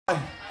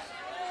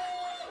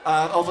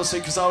And obviously,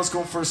 because I was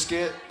going for a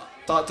skate,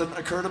 that didn't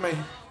occur to me.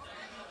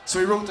 So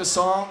he wrote this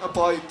song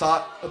about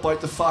that,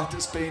 about the fact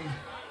it's been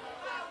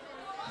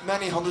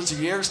many hundreds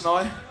of years now,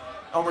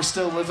 and we're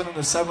still living in a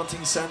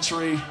 17th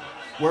century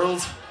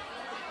world.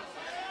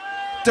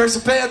 There's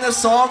a bit in this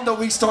song that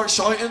we start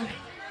shouting.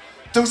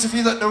 Those of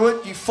you that know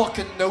it, you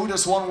fucking know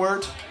this one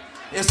word.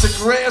 It's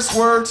the greatest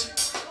word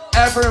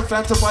ever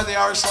invented by the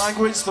Irish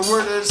language. The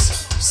word is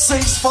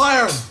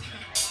ceasefire.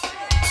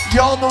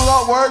 Y'all know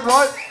that word,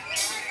 right?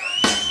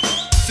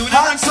 So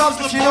hands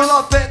up if you know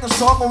that bit in the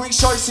song when we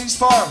shout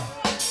ceasefire.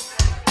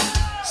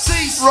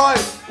 Cease. Right,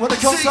 when it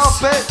comes to that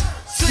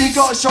bit, you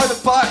gotta shout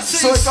it back.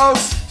 Cease. So it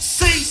goes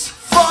Cease.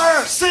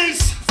 fire.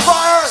 Cease.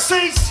 Fire.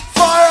 Cease.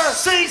 Fire.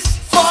 Cease.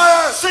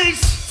 Fire.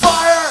 Cease.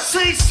 Fire.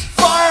 Cease.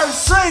 Fire.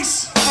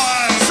 Cease.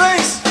 Fire.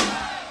 Cease.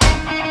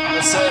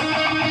 That's it.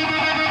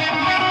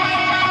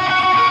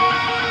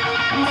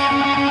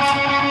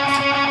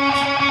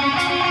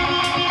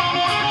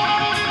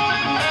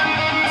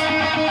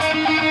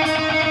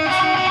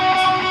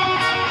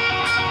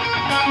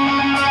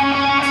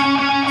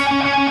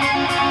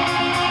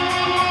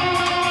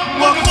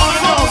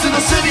 To the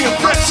city of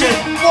friction,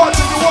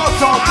 Watching you walk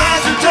on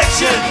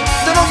contradiction.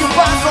 They know you're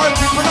bad right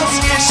through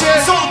pronunciation.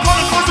 So I'm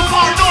gonna cause a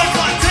power noise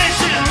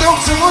plantation. No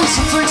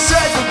solution to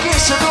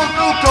segregation.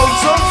 No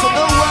goes on for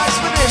no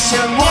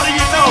explanation. What do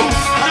you know?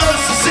 Another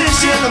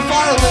secession The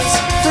violence,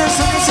 there's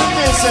an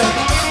missing.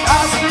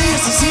 As me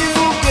is the scene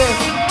moving.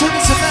 Turn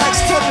it to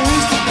next, tell me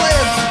who's to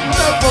blame.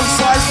 Let both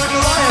sides like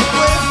a lion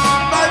flame.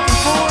 Night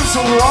before, so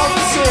we're all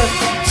the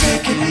same.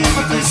 Taking in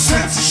with this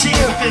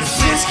censorship. This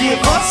bitch give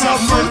us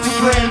some room to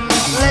blame.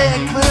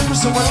 Laying claim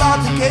so we're allowed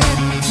to get in.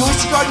 No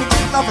cigar to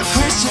get another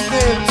Christian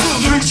name.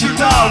 Reach you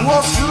down.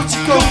 What school to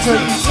go to?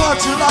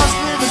 What's your last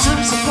name as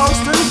you're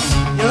supposed to?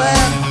 You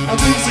land. I'm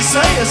pleased to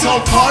say it's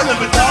all part of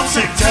a down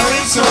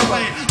sectarian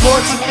survey.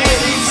 Lords and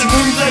ladies and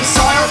who they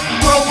sire,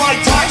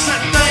 worldwide tax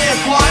that they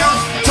acquire.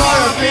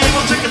 Tired of being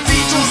able to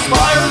cathedral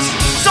spires.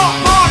 Some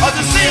part of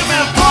the same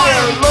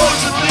empire.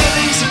 Lords and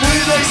ladies and who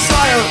they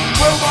sire,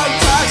 worldwide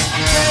tax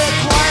they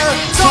acquire.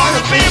 Tired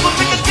of being able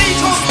to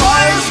cathedral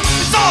spires.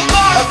 It's all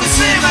part of the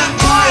same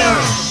empire.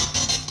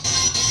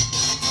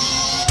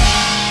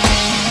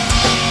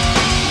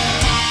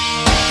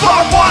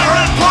 Barbed wire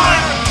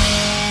empire.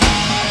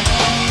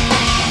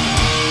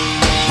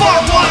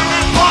 Barbed wire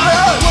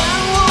empire. When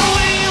will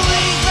we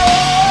leave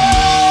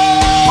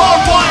there?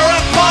 Barbed wire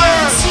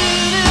empire.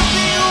 Should it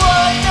be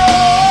like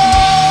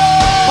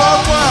that?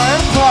 Barbed wire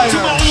empire. To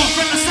my old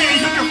friend to say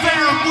look you're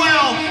fair and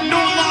well.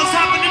 No laws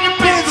happen and you've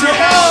been through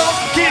hell.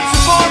 Can't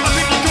survive, my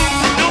people don't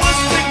say no us.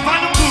 Big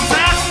final booze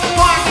ass.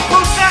 Fire the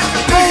booze ass.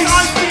 Big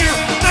I fear.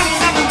 They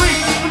will never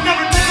reach. But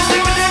never take a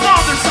leave it in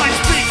on their side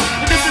speak.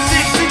 And if it's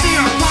the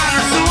are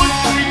platter suing.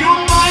 In your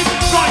mind,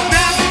 right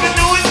now even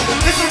know it.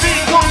 It's a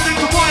reading concept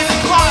to wine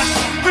and class.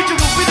 Richard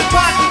will be the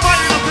path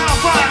divided up how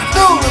fast.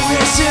 No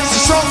relations to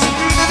strong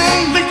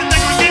community. Link the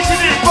degradation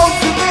in Both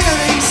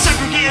communities.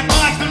 segregated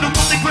minds, but no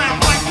what they grab.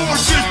 Like more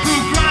just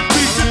prove grand.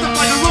 Please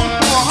justify your own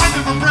for a high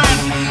river brand.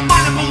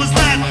 Mindable is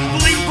that.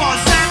 Believe on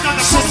sand on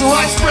the Sister front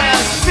White spread.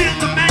 Feel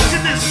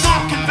dimension is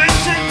not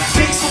convention.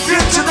 Peaceful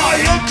future, not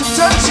in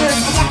contention.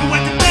 I walk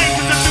away today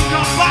cause I do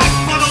come back.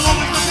 But I'll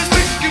always love this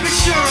bitch, you be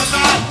sure of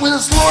that. With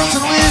its lords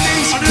and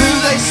ladies, who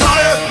they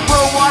sire,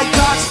 worldwide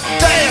tax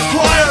they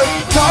acquire.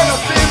 Tired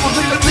of people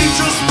to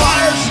cathedral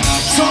spires.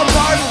 Some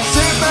part of the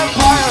same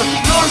empire.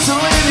 Lords and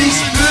ladies,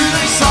 who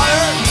they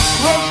sire,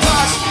 world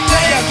tax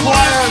they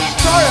acquire.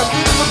 Tired of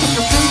people to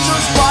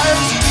cathedral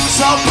spires.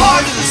 Some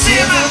part of the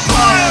same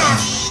empire.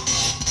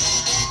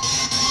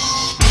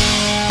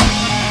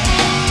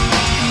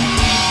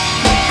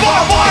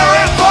 Barbed wire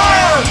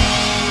empire.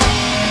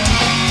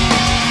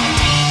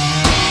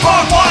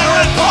 Barbed wire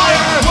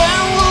empire.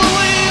 When will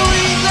we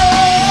leave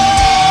there?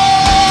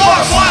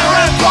 Barbed wire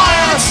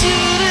empire.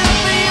 Should it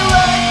be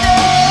like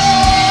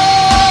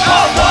that?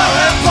 Barbed wire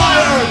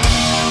empire.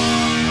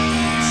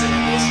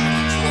 Sitting listening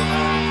to control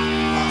now,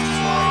 past his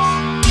lives.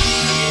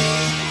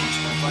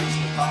 Teaching the fights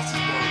in the past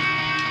is born.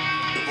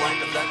 The blind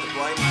have let the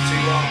blind for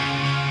too long.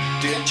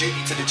 Doing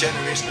duty to the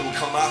generation that will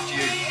come after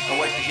you and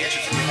wipe the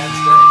hatred from your head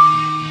today.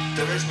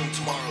 There is no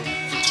tomorrow,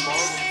 for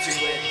tomorrow will be too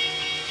late.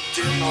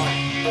 Do it now,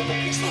 but the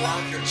peaceful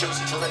life you're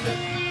chosen to live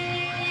in.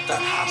 That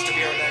has to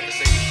be our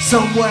legacy.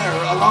 Somewhere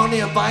along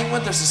the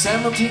embankment there's a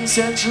 17th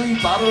century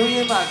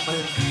battery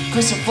embankment.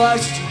 Christian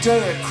flags with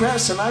Judea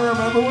crest, and I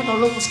remember when the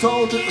room was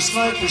called at the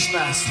sniper's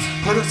nest.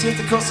 Heard us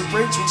hit across the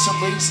bridge with some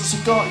reasons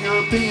we got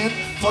European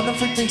funding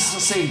for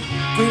decency.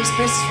 Green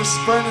spaces versus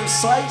burning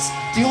sites.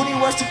 The only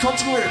western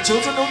country where the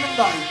children don't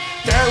die.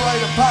 Their rite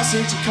of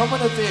passage and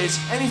coming of age.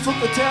 Any folk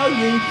will tell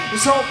you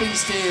it's all being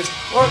staged,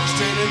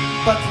 orchestrated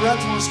by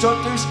parental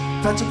instructors,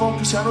 petrified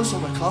crescendos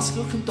from a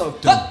classical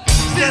conductor.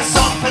 There's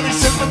something in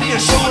sympathy and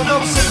showing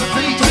up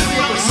sympathy. Take the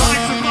other side,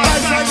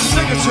 surprise, like a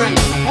bigotry.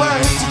 We're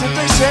into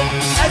tradition,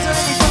 as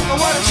anything the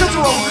water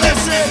children won't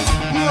listen.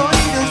 We are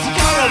leaders to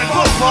carry the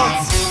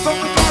footprints. From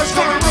the cars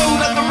to the road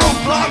and the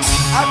roadblocks.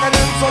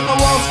 Acronyms on the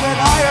walls get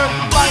higher.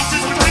 Lights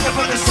is protected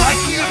from the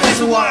psyche of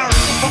his wire.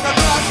 From the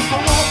glass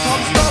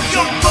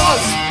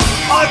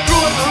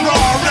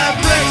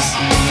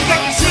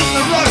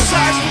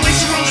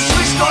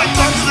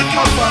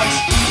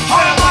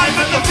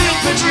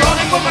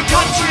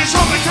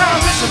a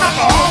mission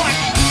alcoholic.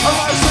 I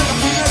rise like a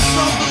phoenix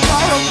from the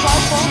fire. My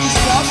phone is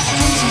strapped to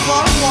some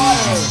barbed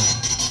wire.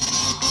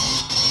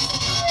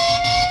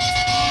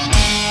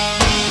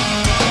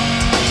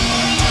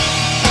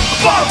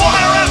 Barbed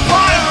wire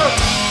empire.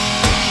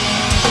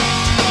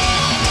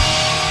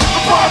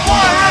 The barbed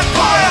wire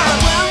empire.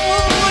 When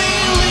will we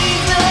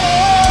leave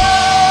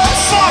this?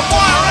 Barbed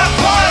wire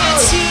empire. It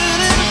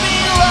shouldn't be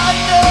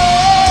like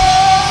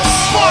this.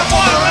 Barbed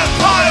wire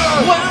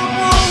empire. When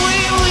will we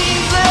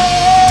leave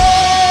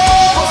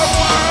this? Barbed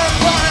wire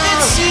empire.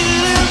 It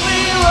shouldn't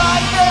be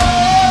like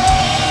this.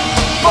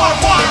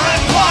 Barbed wire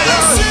empire.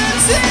 Listen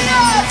to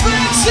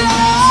every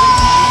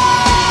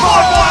child.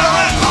 Barbed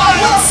wire empire.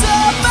 Will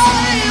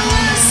somebody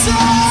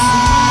listen?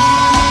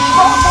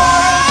 Barbed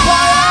wire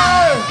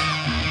empire.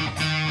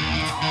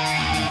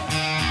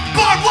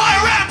 Barbed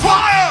wire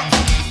empire.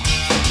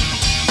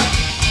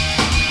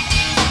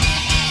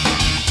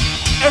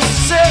 It's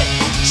sick.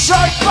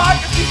 Strike back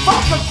if you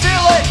fucking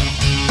feel it.